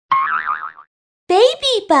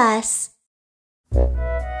BabyBus.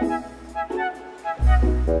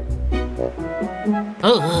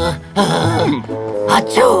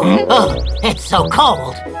 Achoo! Oh, it's so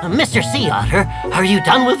cold. Mr. Sea Otter, are you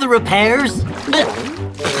done with the repairs?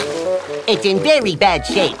 It's in very bad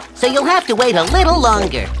shape, so you'll have to wait a little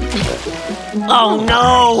longer. Oh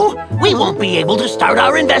no! We won't be able to start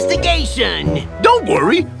our investigation! Don't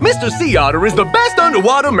worry, Mr. Sea Otter is the best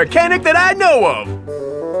underwater mechanic that I know of.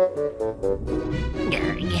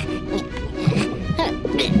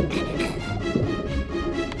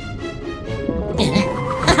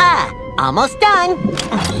 Haha! Almost done!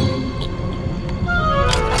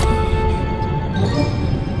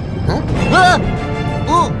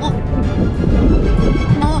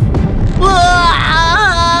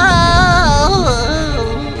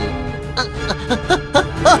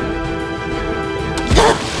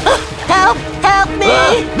 Help! Help me!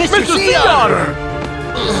 Mr. Sea Otter!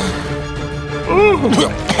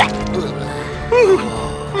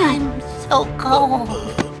 I'm so cold.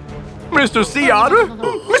 Mr. Sea Otter?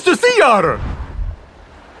 Mr. Sea Otter!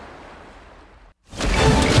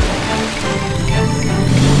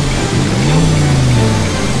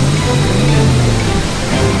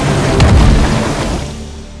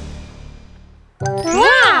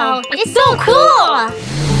 Wow! It's so cool!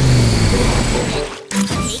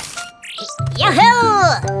 Yahoo!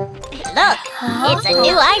 Look, it's a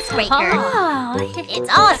new icebreaker. Oh. It's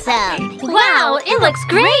awesome. Wow, it looks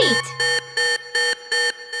great!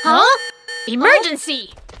 Huh? Emergency!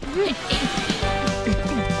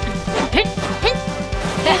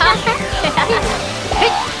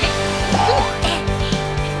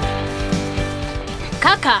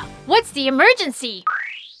 Kaka, what's the emergency?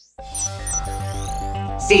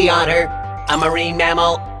 Sea Otter, a marine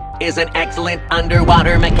mammal, is an excellent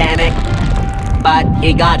underwater mechanic. But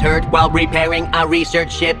he got hurt while repairing a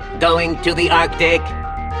research ship going to the Arctic.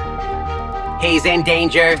 He's in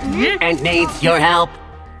danger and needs your help.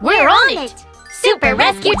 We're on it! Super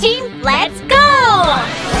Rescue Team, let's go!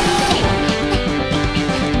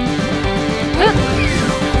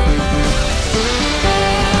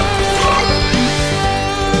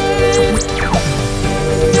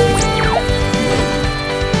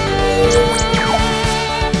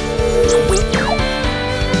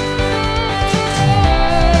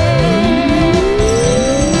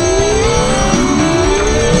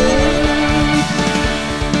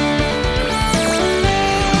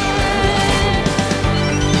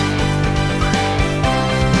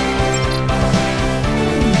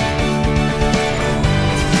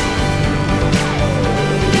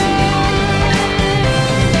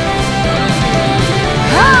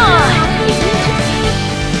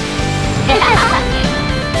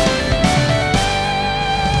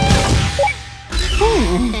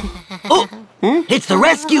 It's the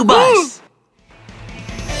rescue bus!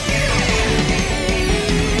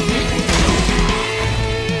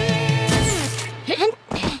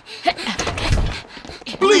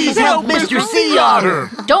 Please help Mr. Sea Otter!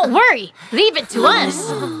 Don't worry, leave it to us.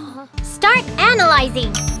 Start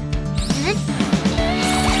analyzing.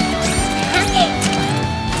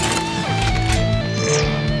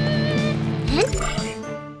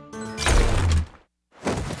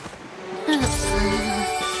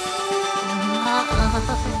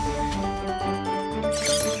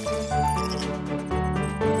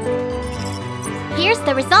 Here's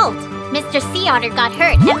the result. Mr. Sea Otter got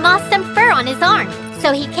hurt and lost some fur on his arm,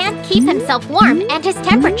 so he can't keep himself warm and his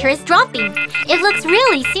temperature is dropping. It looks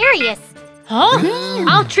really serious. Huh?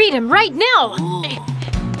 I'll treat him right now.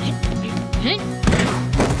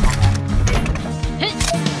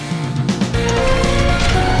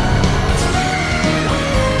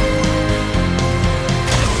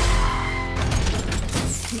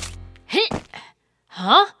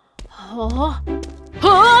 Huh?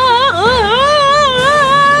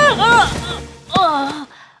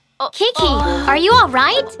 Kiki, are you all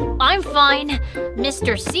right? I'm fine.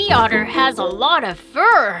 Mr. Sea Otter has a lot of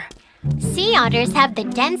fur. Sea otters have the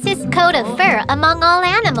densest coat of fur among all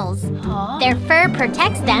animals. Huh? Their fur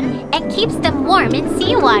protects them and keeps them warm in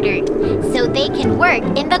seawater, so they can work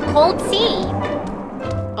in the cold sea.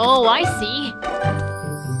 Oh, I see.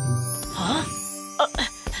 Huh?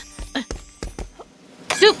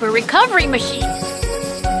 Super recovery machine.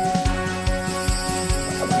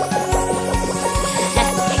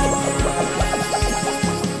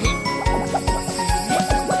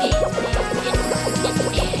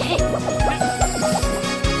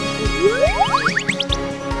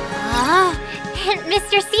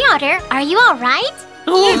 Mr. Sea Otter, are you all right?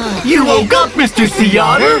 You woke up, Mr. Sea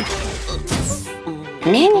Otter!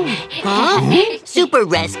 Huh? Super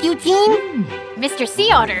Rescue Team? Mr.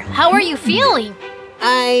 Sea Otter, how are you feeling?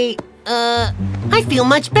 I feel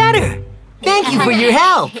much better. Thank you for your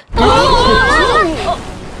help.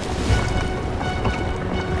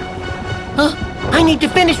 I need to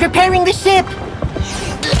finish repairing the ship.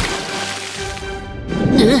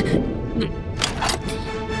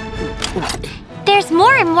 There's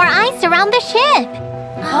more and more ice around the ship.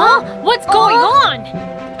 Huh? What's going on?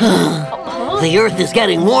 The Earth is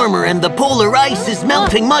getting warmer and the polar ice is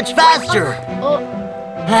melting much faster.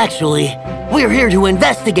 Actually, we're here to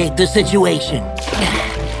investigate the situation.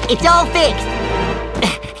 It's all fixed.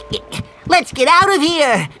 Let's get out of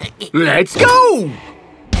here. Let's go!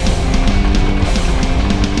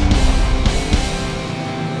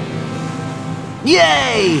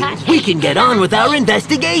 Yay! We can get on with our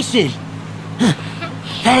investigation.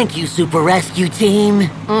 Thank you, Super Rescue Team.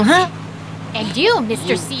 And you,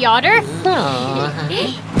 Mr. Sea Otter?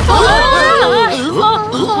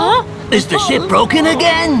 Is the ship broken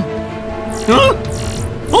again? Huh?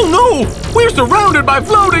 Oh no! We're surrounded by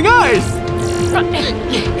floating ice!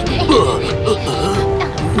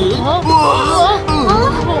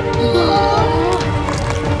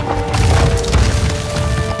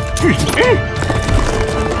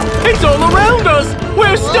 It's all around us!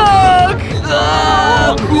 We're stuck!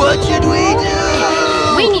 What should we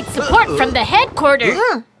do? We need support from the headquarters.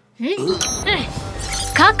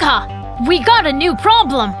 Kaka, we got a new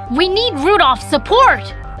problem. We need Rudolph's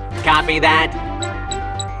support. Copy that.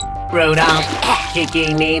 Rudolph,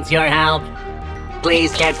 Kiki needs your help.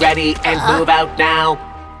 Please get ready and move out now.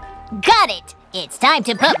 Got it! It's time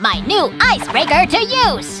to put my new icebreaker to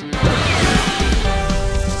use!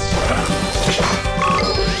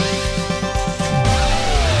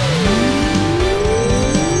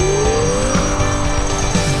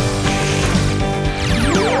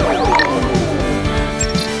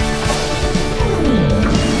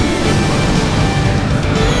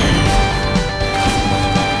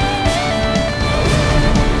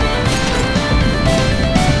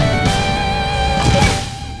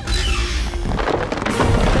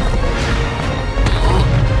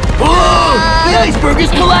 The iceberg is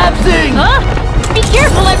collapsing! Huh? Be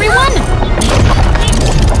careful, everyone!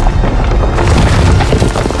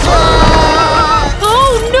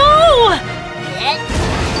 Oh no!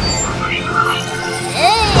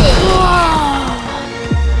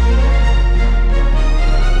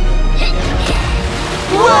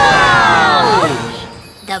 Whoa!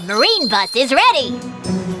 The marine bus is ready!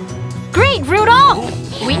 Great, Rudolph!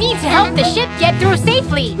 We need to help the ship get through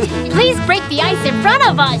safely. Please break the ice in front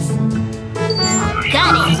of us.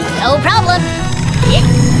 Got it! No problem!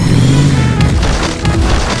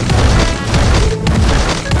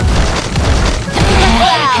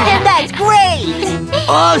 And that's great!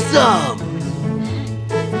 Awesome!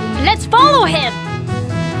 Let's follow him.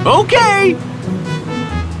 Okay!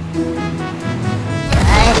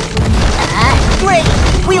 Great!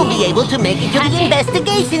 We'll be able to make it to the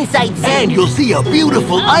investigation site soon. And you'll see a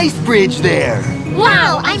beautiful ice bridge there.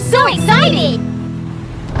 Wow! I'm so excited!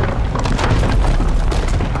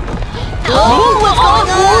 Oh, what's going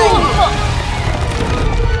on?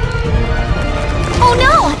 Oh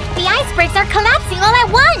no! The icebergs are collapsing all at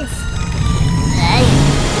once!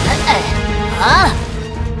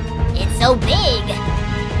 It's so big!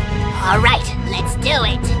 Alright, let's do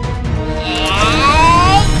it!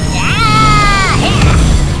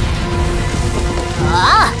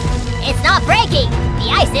 It's not breaking!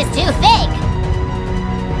 The ice is too thick!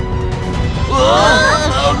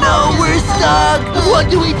 Oh no, we're stuck! What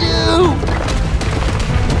do we do?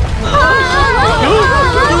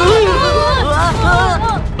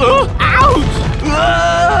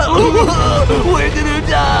 We're gonna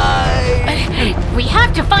die! We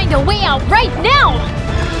have to find a way out right now.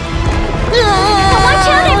 Watch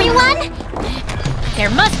out, everyone! There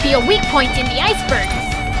must be a weak point in the iceberg.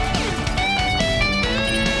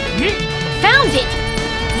 Found it!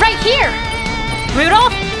 Right here!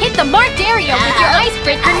 Rudolph, hit the marked area with your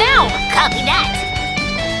icebreaker now! Copy that!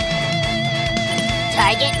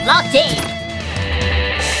 Target locked in!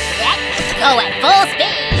 Let's go at full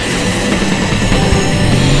speed!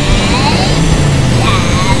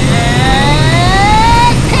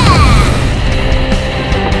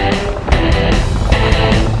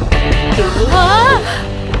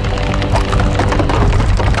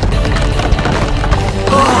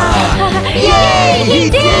 Yay! He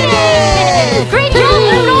did it! Great job,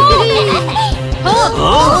 Rudolph!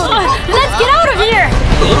 Let's get out of here!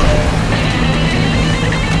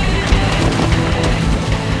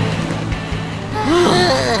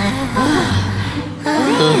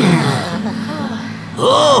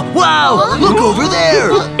 Oh, wow! Look over there!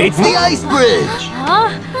 It's the ice bridge!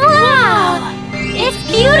 Wow! It's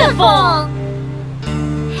beautiful!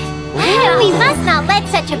 We must not let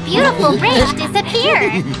such a beautiful bridge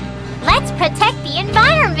disappear. Let's protect the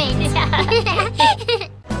environment.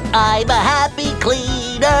 I'm a happy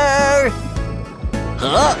cleaner.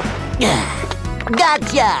 Huh?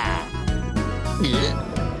 Gotcha.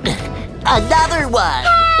 Another one.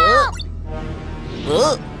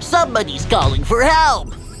 Somebody's calling for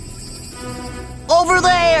help. Over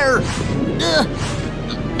there.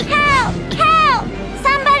 Help! Help!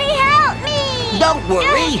 Somebody help me! Don't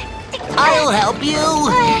worry. I'll help you.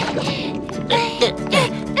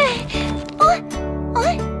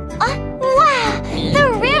 Wow! The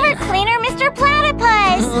river cleaner, Mr.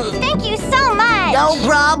 Platypus! Thank you so much! No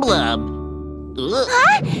problem.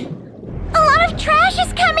 Huh? A lot of trash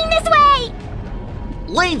is coming this way!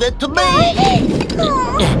 Leave it to me.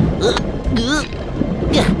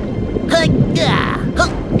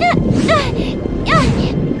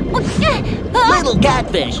 Little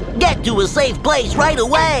catfish, get to a safe place right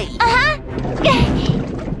away.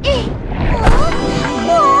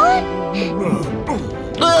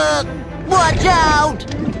 Watch out!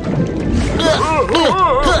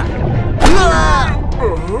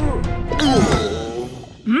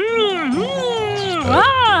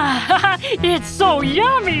 It's so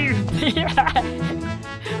yummy!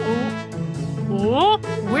 Oh,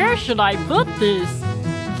 where should I put this?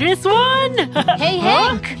 This one? Hey,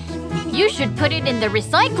 Hank! You should put it in the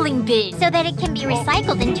recycling bin. So that it can be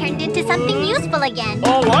recycled and turned into something useful again.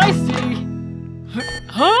 Oh, I see.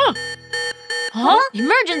 Huh? Huh?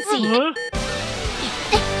 Emergency!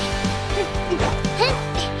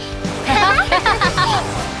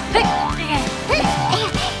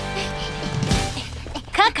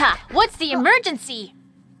 Kaka, what's the emergency?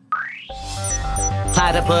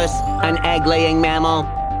 Platypus, an egg-laying mammal.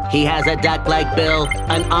 He has a duck-like bill,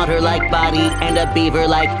 an otter-like body, and a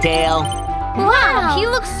beaver-like tail. Wow, he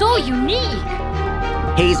looks so unique.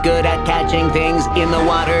 He's good at catching things in the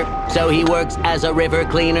water, so he works as a river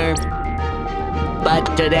cleaner.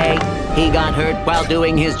 But today, he got hurt while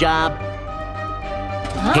doing his job.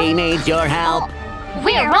 He needs your help.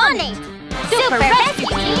 We're on it! Super Rescue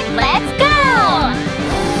Team, let's go!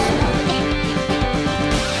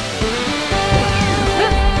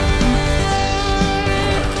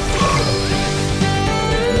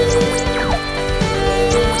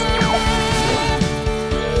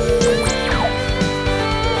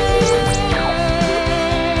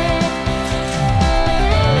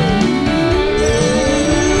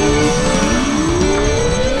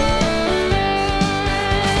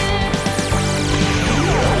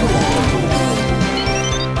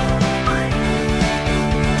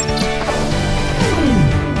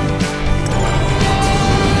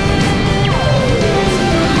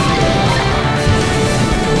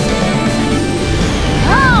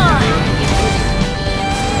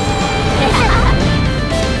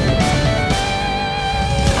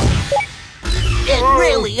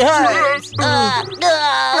 Hurts.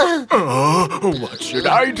 What should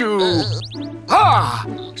I do? Ah!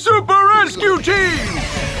 Super Rescue Team!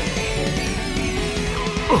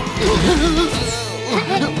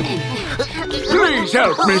 Please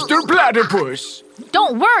help Mr. Platypus.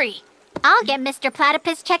 Don't worry. I'll get Mr.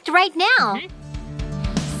 Platypus checked right now.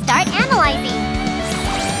 Start analyzing.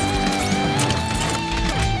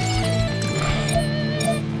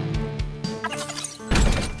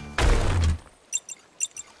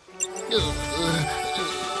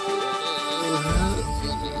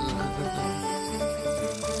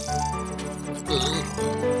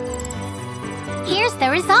 Here's the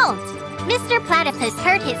result. Mr. Platypus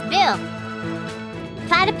hurt his bill.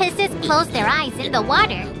 Platypuses close their eyes in the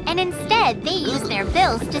water, and instead they use their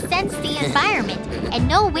bills to sense the environment and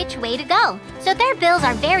know which way to go. So their bills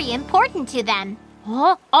are very important to them.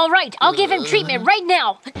 Oh, all right, I'll give him treatment right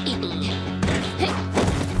now.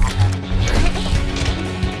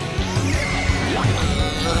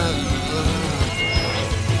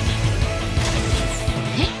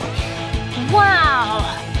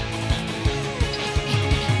 Wow!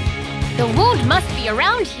 The wound must be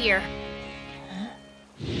around here.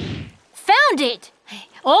 Found it!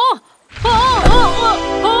 Oh!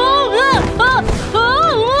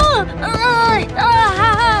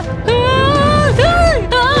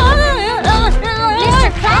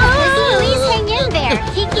 Mr. Platypus, please hang in there.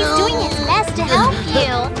 Kiki's doing his best to help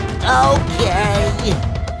you. Okay.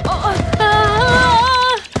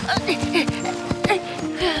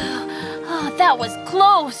 That was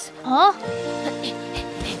close. Huh?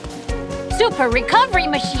 Super recovery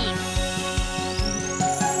machine.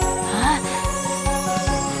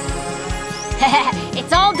 Huh?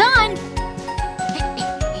 It's all done.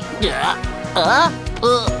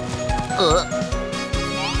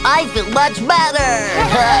 I feel much better.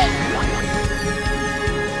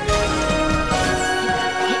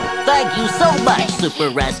 Thank you so much, Super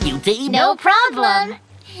Rescue Team. No problem.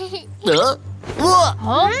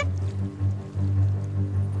 Huh?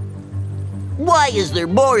 Why is there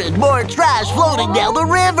more and more trash floating down the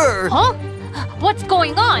river? Huh? What's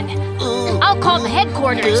going on? I'll call the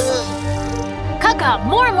headquarters. Kaka,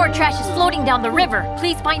 more and more trash is floating down the river.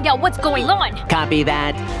 Please find out what's going on. Copy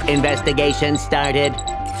that. Investigation started.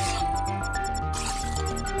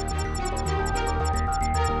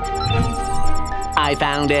 I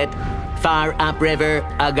found it. Far upriver,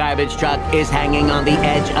 a garbage truck is hanging on the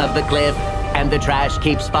edge of the cliff, and the trash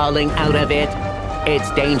keeps falling out of it.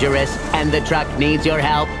 It's dangerous, and the truck needs your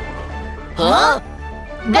help. Huh?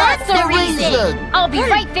 That's the reason. I'll be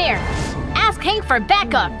right there. Ask Hank for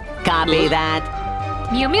backup. Copy that.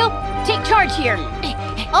 Miu Miu, take charge here.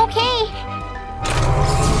 Okay.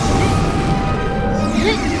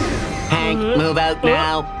 Hank, move out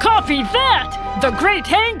now. Copy that! The Great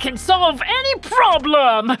Hank can solve any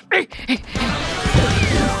problem!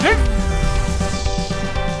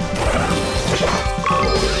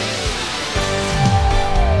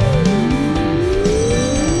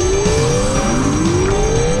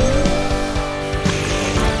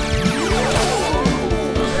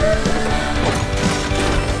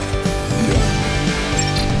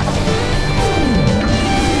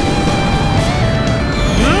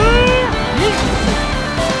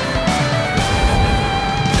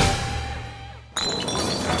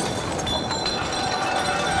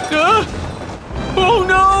 Oh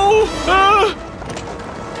no!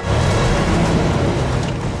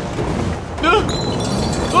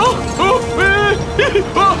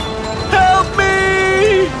 Help me!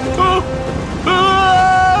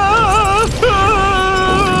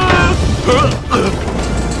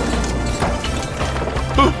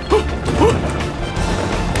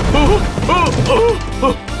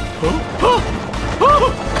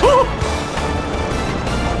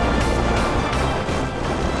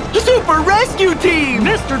 Super Rescue Team!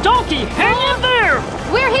 Mr. Donkey, hang in there!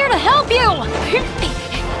 We're here to help you!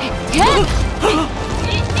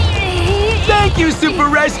 Thank you, Super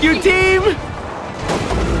Rescue Team!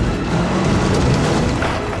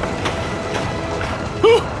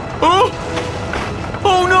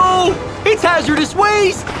 Oh no! It's hazardous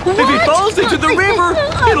waste! If it falls into the river,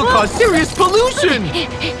 it'll cause serious pollution!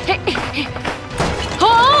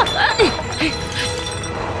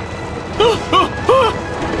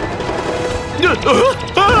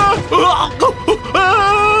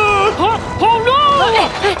 Oh no!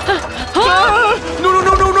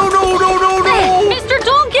 No! Mr.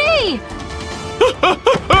 Donkey!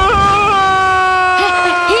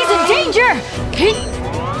 He's in danger!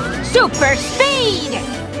 Super speed!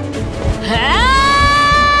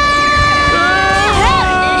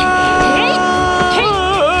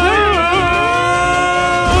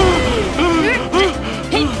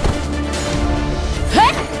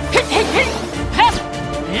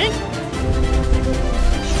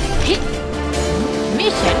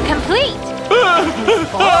 Mission complete!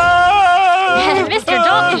 Mr.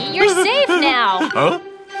 Donkey, you're safe now! Huh?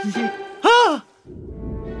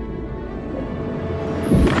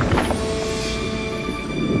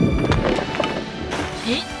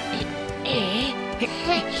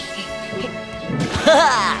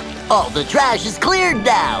 All the trash is cleared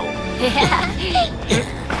now.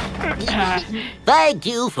 Thank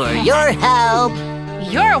you for your help.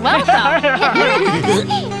 You're welcome!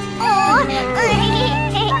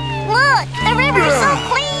 Look, the river's so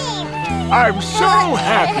clean. I'm so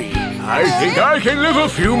happy. I think I can live a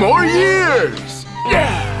few more years.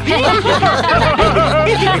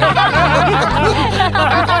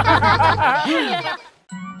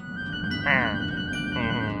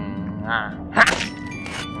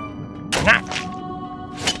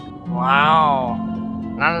 Wow.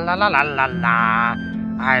 La la la la la la.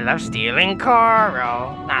 I love stealing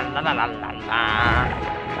coral. La la la la la la.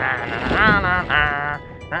 Na na na na na.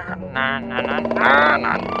 Na na na na na.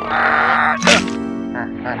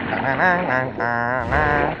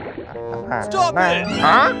 Stop it!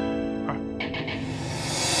 Huh?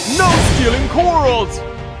 No stealing corals!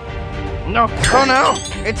 No, oh no!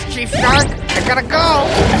 It's Chief Shark! I gotta go!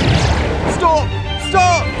 Stop!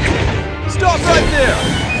 Stop! Stop right there!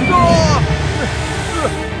 Stop!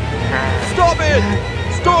 Stop it!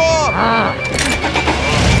 Stop!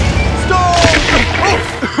 Stop!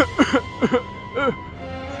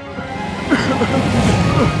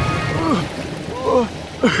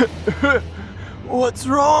 What's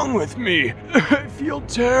wrong with me? I feel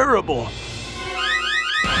terrible.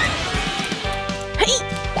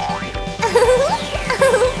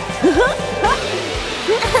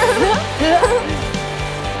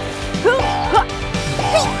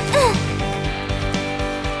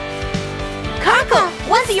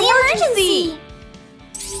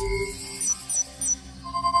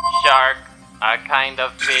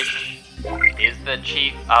 Fish is the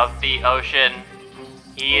chief of the ocean.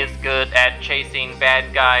 He is good at chasing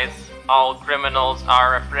bad guys. All criminals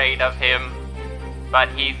are afraid of him. But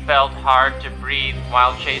he felt hard to breathe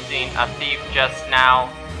while chasing a thief just now.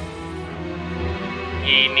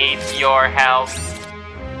 He needs your help.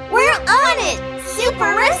 We're on it!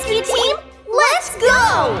 Super Rescue Team, let's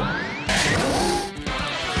go!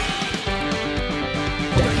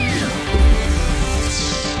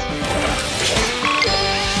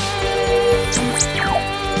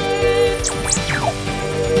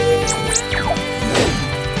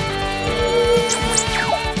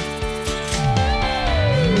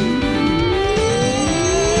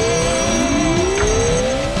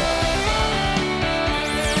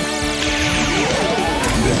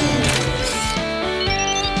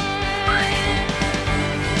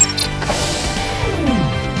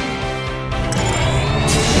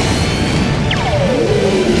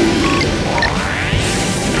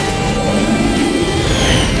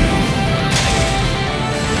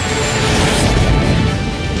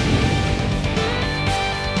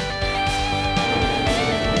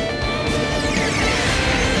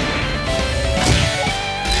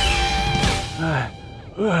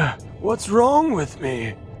 What's wrong with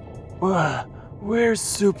me? Where's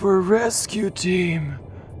Super Rescue Team?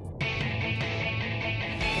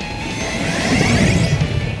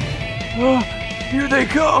 Here they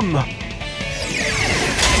come!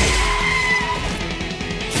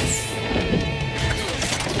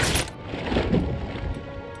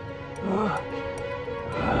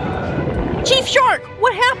 Chief Shark,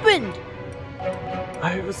 what happened?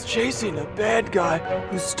 I was chasing a bad guy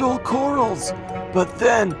who stole corals, but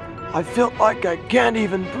then I felt like I can't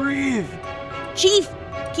even breathe. Chief,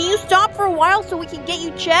 can you stop for a while so we can get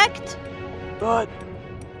you checked? But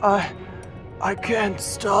I can't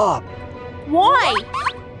stop. Why?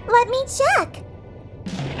 Let me check.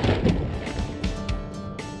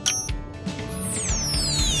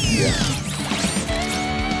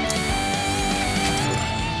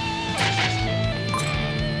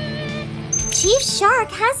 Chief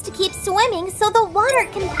Shark has to keep swimming so the water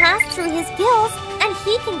can pass through his gills and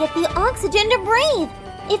he can get the oxygen to breathe.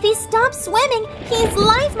 If he stops swimming, his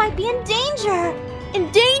life might be in danger.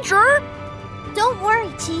 In danger? Don't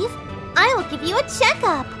worry, Chief. I will give you a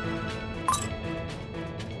checkup.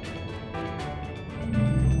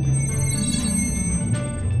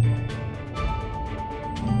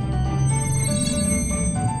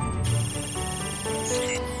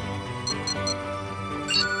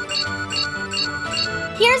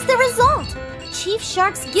 Here's the result. Chief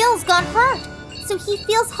Shark's gills got hurt, so he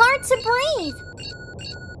feels hard to breathe.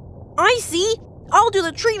 I see. I'll do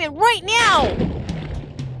the treatment right now.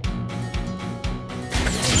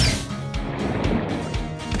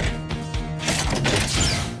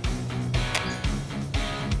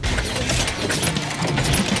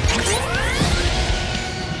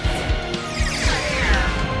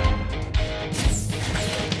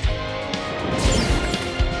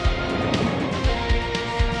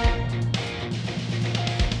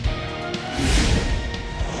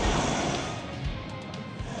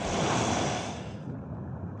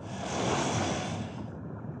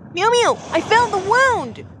 Miumiu, I found the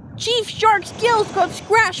wound! Chief Shark's gills got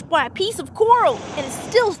scratched by a piece of coral and is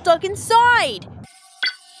still stuck inside.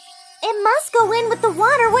 It must go in with the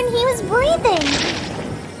water when he was breathing.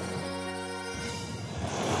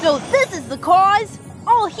 So this is the cause?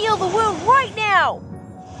 I'll heal the wound right now.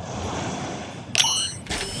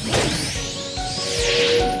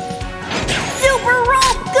 Super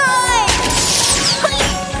rope gun!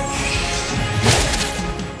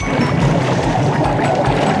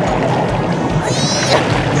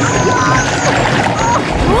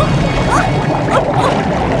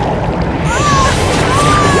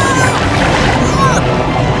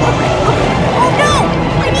 Oh no!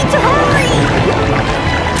 I need to hurry!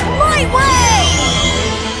 My way!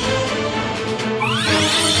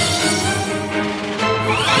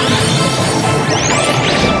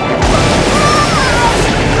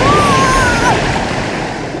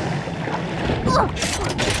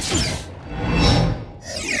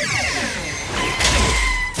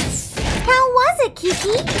 How was it,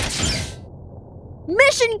 Kiki?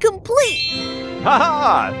 Mission complete!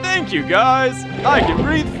 Haha! Thank you, guys! I can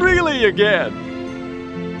breathe freely again!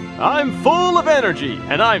 I'm full of energy,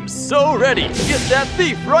 and I'm so ready to get that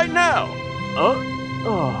thief right now!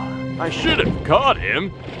 I should have caught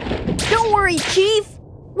him! Don't worry, Chief!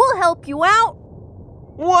 We'll help you out!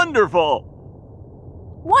 Wonderful!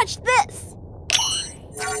 Watch this!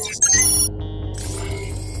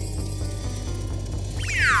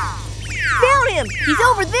 Found him! He's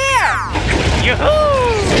over there! Yoo-hoo!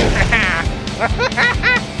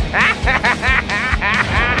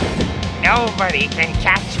 Nobody can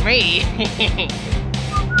catch me.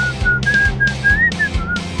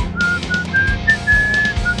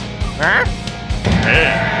 Huh?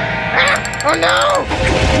 Oh no!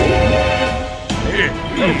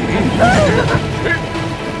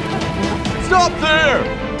 Stop there!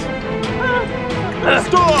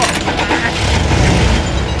 Stop!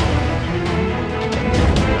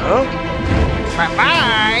 Huh?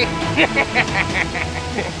 Bye-bye!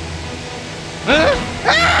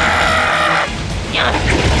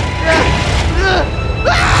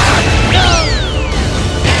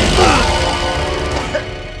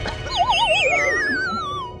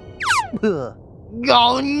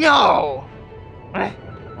 Oh no!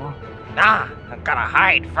 I've gotta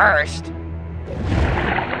hide first.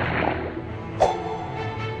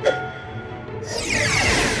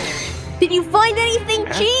 Did you find anything,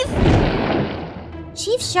 Chief?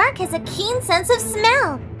 Chief Shark has a keen sense of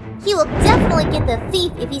smell. He will definitely get the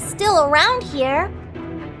thief if he's still around here.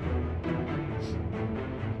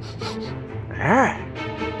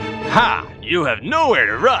 Ha! You have nowhere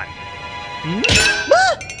to run.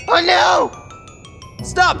 Oh no!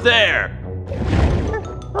 Stop there!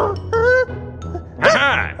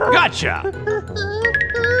 Haha! Gotcha!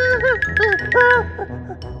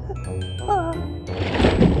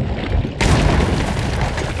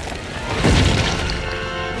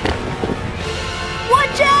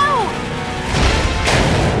 Watch out!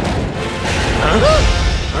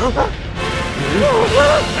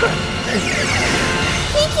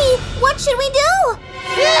 Kiki, what should we do?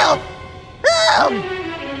 Help! Help!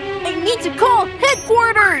 I need to call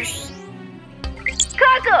headquarters!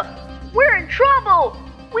 Kaka! We're in trouble!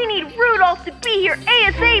 We need Rudolph to be here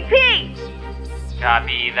ASAP!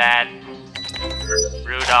 Copy that.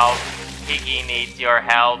 Rudolph, Kiki needs your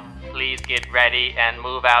help. Please get ready and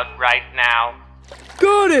move out right now.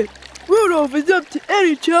 Got it! Rudolph is up to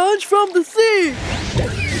any challenge from the sea!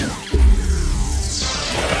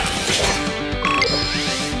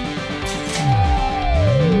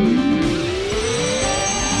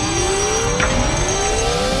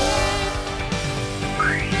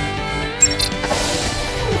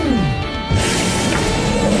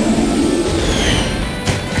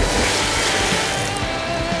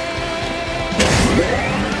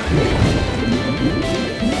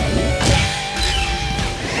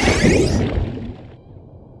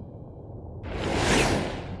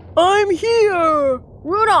 I'm here!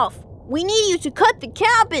 Rudolph, we need you to cut the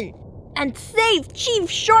cabin and save Chief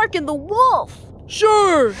Shark and the wolf!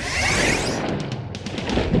 Sure!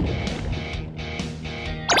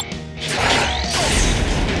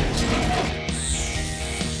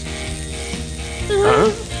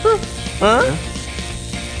 Huh? Huh?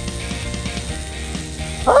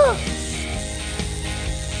 Huh?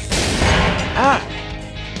 Ah!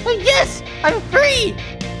 Yes! I'm free!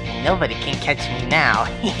 Nobody can catch me now.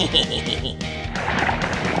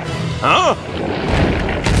 Huh?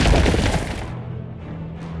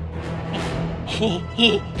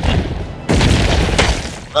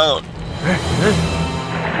 Oh.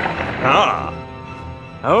 Ah.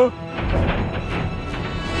 Oh?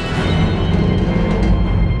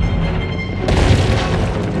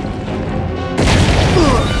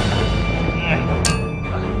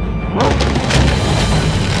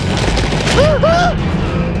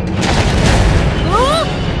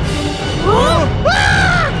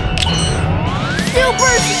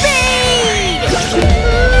 Super speed!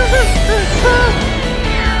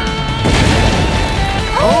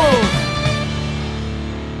 Oh!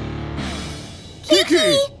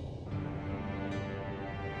 Kiki!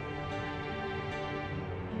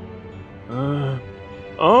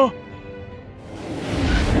 Oh?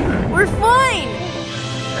 We're fine!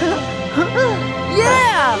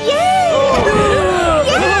 Yeah! Yay!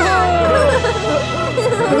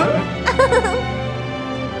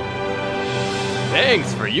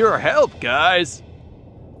 Thanks for your help, guys.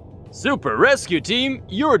 Super Rescue Team,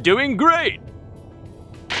 you're doing great.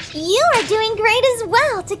 You are doing great as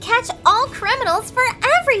well to catch all criminals for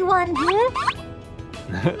everyone.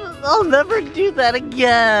 I'll never do that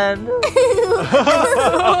again.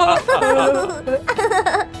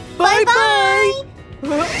 Bye-bye.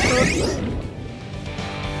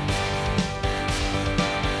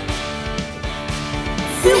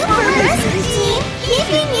 Super Rescue Team,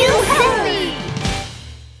 keeping you healthy.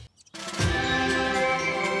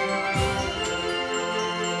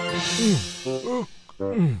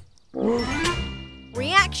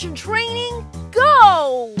 Reaction training,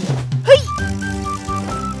 go! Hey!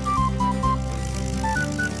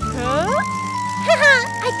 Huh?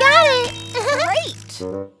 I got it. Great!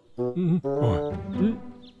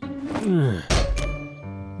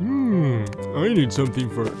 I need something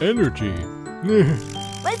for energy.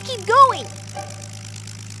 Let's keep going.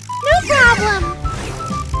 No problem.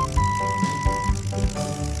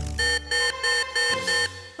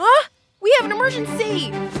 Huh? We have an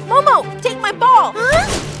emergency. Momo, take my ball. Huh?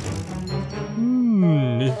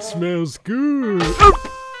 It smells good.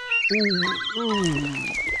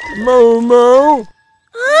 Momo!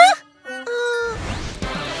 Huh?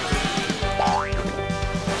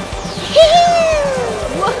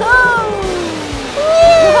 Whoa!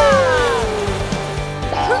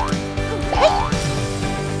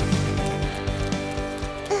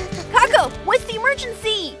 Kako, what's the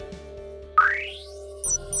emergency?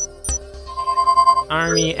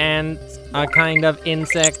 Army ants, a kind of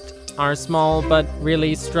insect, are small but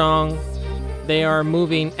really strong. They are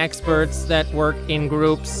moving experts that work in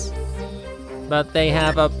groups. But they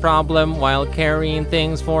have a problem while carrying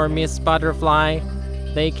things for Miss Butterfly.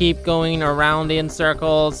 They keep going around in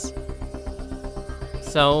circles.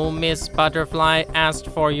 So Miss Butterfly asked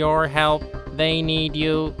for your help. They need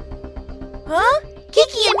you. Huh?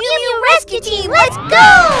 Kiki and Miumiu Rescue Team, let's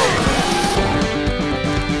go!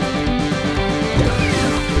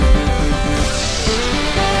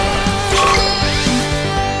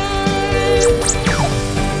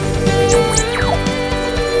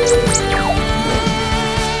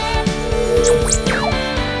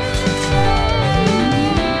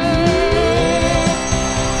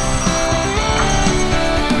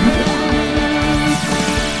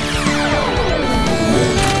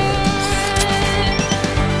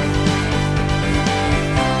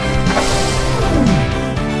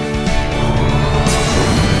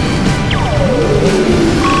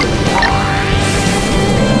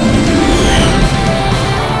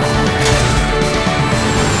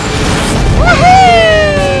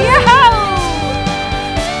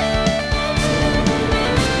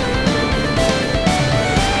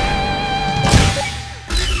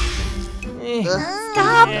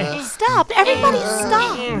 Stop! Everybody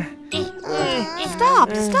stop!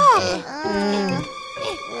 Stop!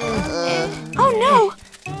 Oh no!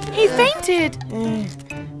 He fainted!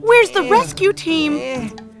 Where's the rescue team?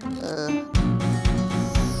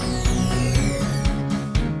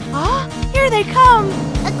 Huh? Here they come!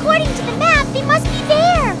 According to the map, they must be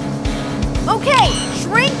there! Okay,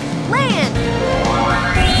 shrink, land!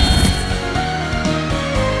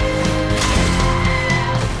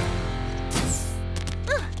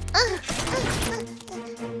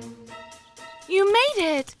 You made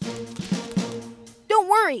it! Don't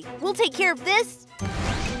worry, we'll take care of this.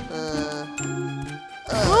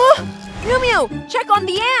 Miumiu, check on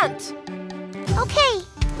the ant! Okay.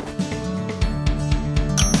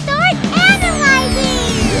 Start analyzing!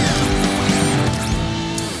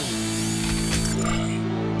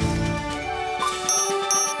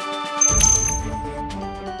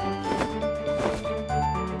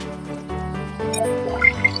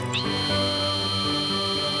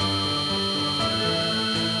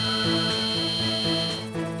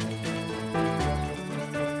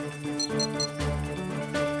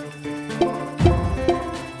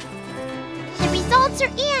 Are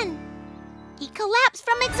in. He collapsed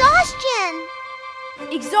from exhaustion.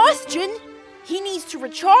 Exhaustion? He needs to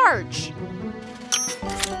recharge.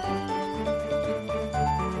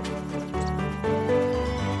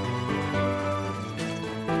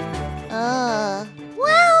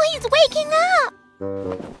 Wow, he's waking up.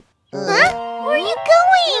 Huh? Where are you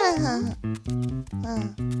going?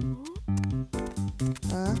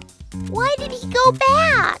 Why did he go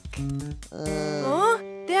back? Huh?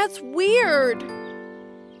 That's weird.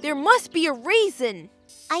 There must be a reason.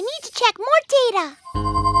 I need to check more data.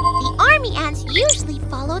 The army ants usually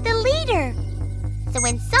follow the leader. So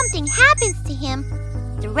when something happens to him,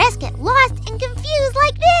 the rest get lost and confused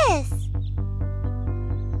like this.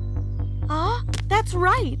 That's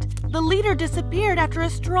right. The leader disappeared after a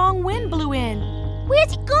strong wind blew in.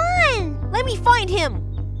 Where's he gone? Let me find him.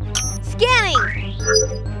 Scanning.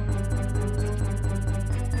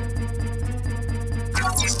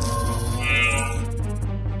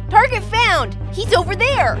 Target found! He's over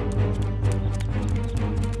there!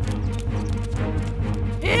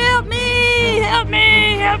 Help me! Help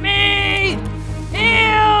me! Help me!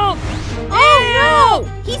 Help! Oh no!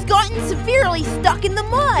 He's gotten severely stuck in the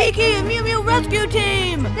mud! Kiki and Miumiu Rescue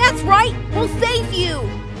Team! That's right! We'll save you!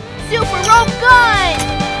 Super rope gun!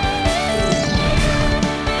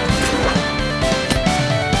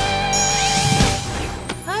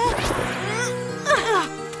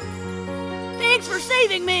 Thanks for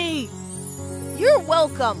saving me! You're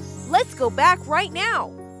welcome. Let's go back right now.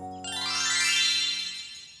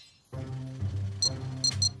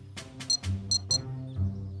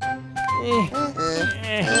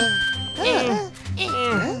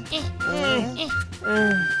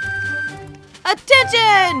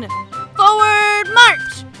 Attention! Forward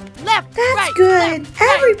march! Left, That's right, good. left, right,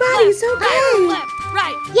 Everybody's left, okay. Left,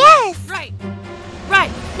 right, Yes! right,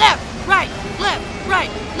 right, left, right, left,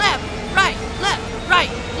 right, left, right, left,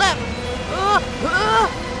 right, left.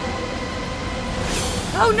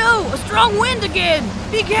 Oh no! A strong wind again!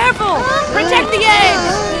 Be careful! Protect the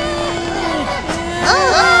eggs!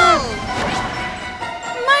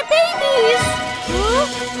 My babies!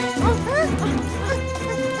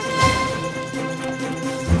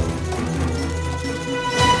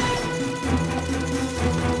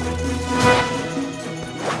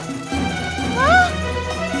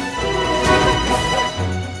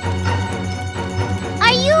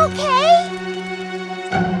 Are you okay?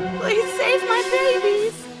 Please save my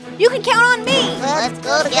babies! You can count on me! Let's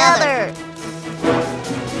go together.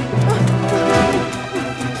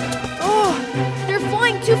 Oh, they're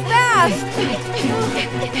flying too fast!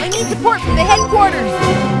 I need support from the headquarters!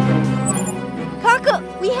 Kaka,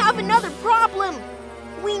 we have another problem!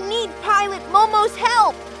 We need Pilot Momo's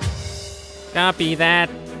help! Copy that.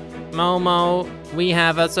 Momo, we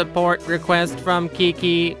have a support request from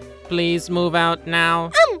Kiki. Please move out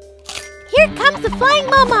now. Here comes the flying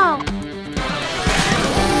Momo.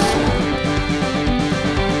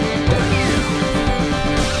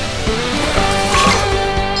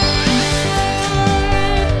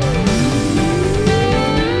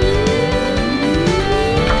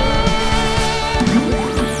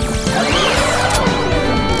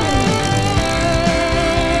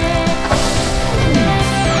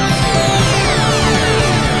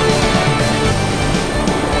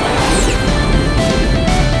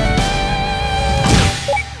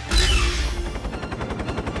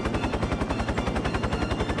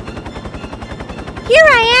 Here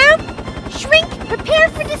I am! Shrink, prepare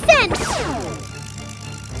for descent!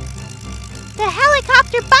 The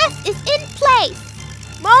helicopter bus is in place!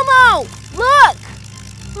 Momo, look!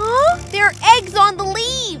 Huh? There are eggs on the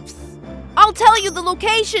leaves! I'll tell you the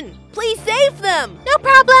location! Please save them! No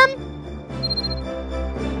problem!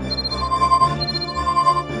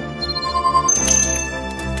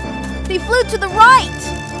 They flew to the right!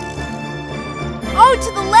 Oh,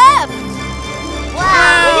 to the left!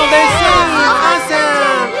 Wow, they're so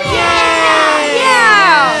awesome!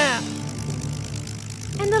 Yeah!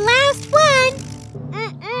 And the last one!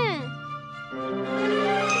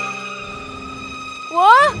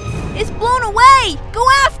 What? It's blown away! Go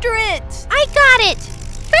after it! I got it!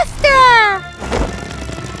 Faster!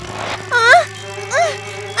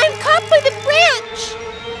 I'm caught by the branch!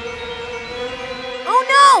 Oh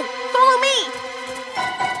no! Follow me!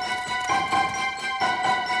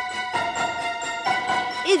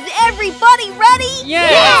 Is everybody ready?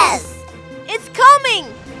 Yes! It's coming!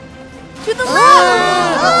 To the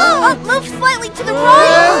left! Move slightly to the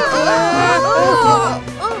right!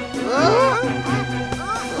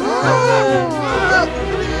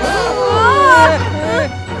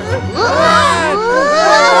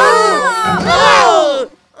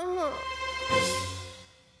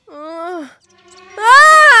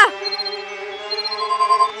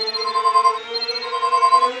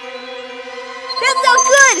 That's not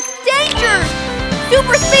good! Danger!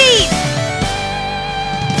 Super speed!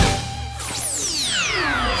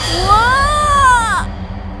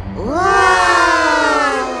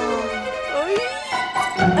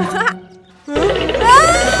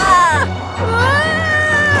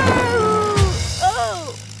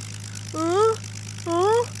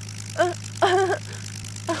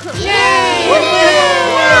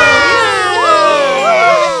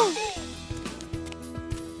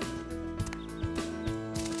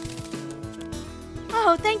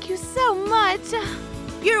 Oh, thank you so much.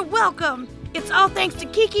 You're welcome. It's all thanks to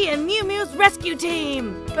Kiki and Miumiu's rescue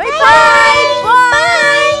team. Bye-bye.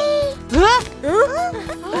 Bye!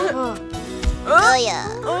 Oh, yeah.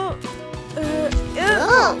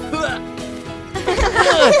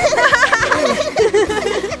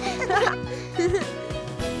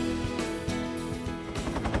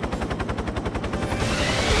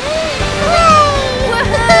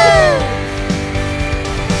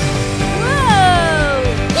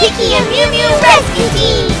 Kiki and Miumiu Rescue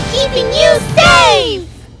Team, keeping you safe!